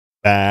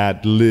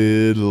That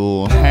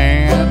little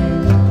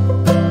hand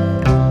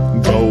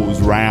goes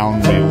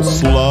round real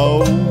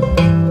slow.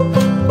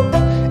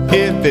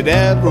 If it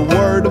ever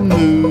were to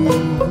move,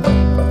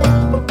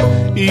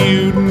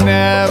 you'd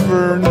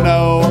never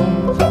know.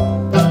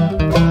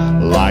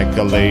 Like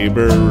a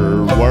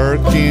laborer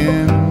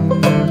working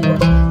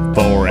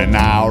for an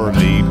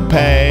hourly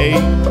pay.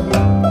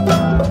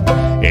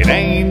 It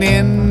ain't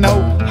in no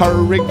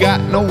hurry,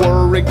 got no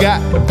worry, got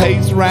the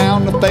pace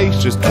round the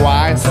face just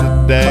twice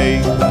a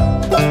day.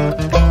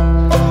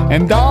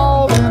 And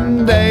all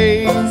them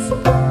days,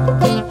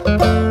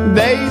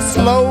 they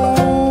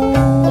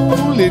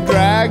slowly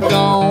drag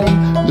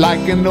on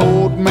like an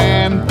old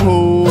man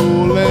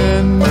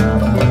pulling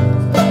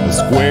a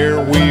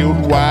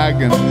square-wheeled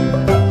wagon.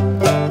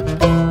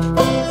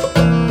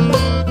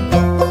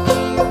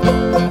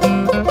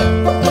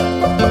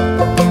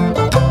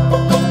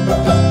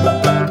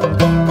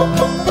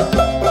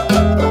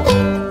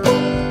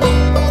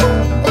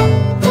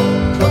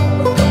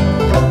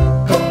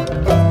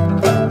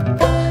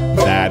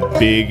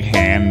 Big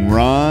hand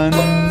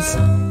runs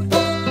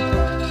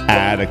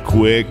at a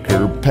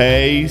quicker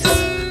pace,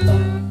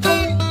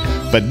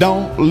 but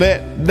don't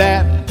let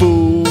that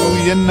fool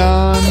you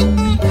none.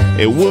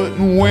 It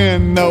wouldn't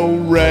win no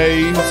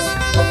race.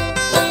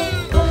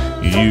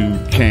 You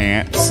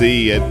can't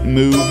see it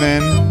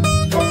moving,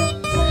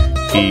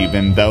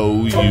 even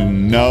though you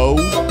know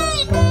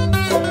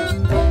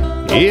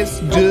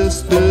it's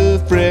just a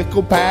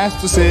freckle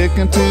past a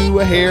second to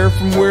a hair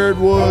from where it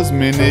was a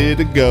minute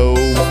ago.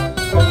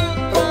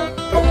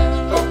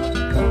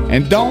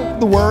 And don't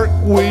the work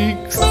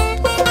weeks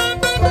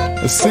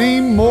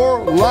seem more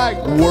like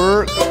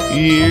work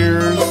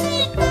years?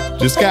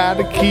 Just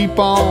gotta keep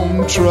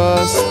on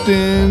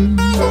trusting,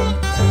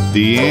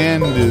 the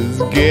end is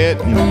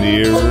getting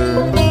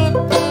nearer.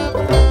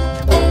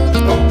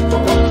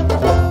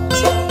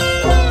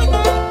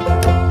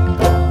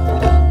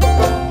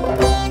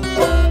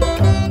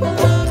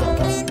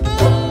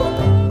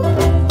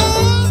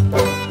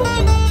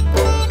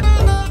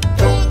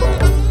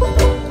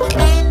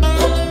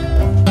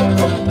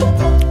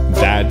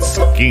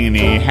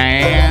 Skinny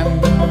hand,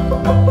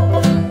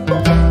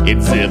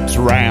 it zips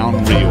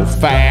round real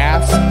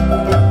fast.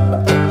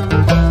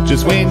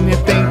 Just when you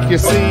think you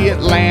see it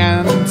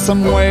land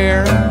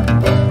somewhere,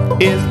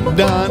 it's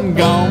done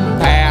gone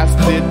past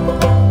it.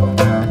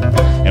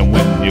 And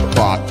when you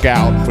clock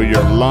out for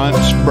your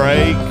lunch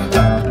break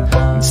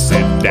and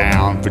sit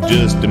down for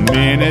just a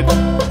minute,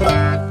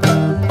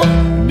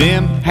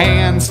 them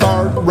hands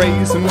start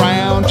racing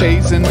round,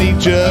 chasing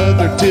each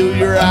other till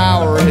your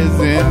hour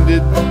has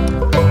ended.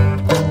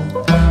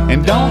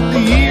 And don't the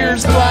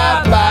years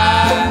fly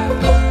by?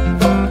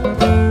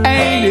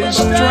 Ain't it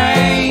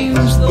strange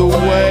the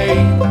way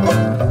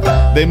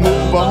they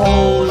move a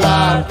whole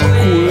lot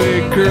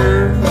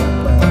quicker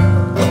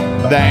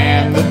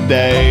than the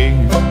day?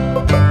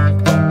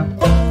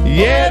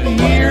 Yeah, the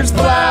years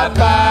fly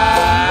by.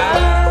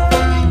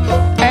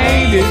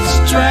 Ain't it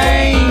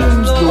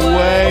strange the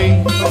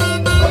way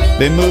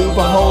they move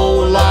a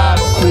whole lot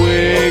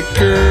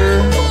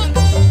quicker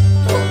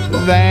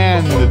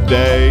than the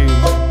day?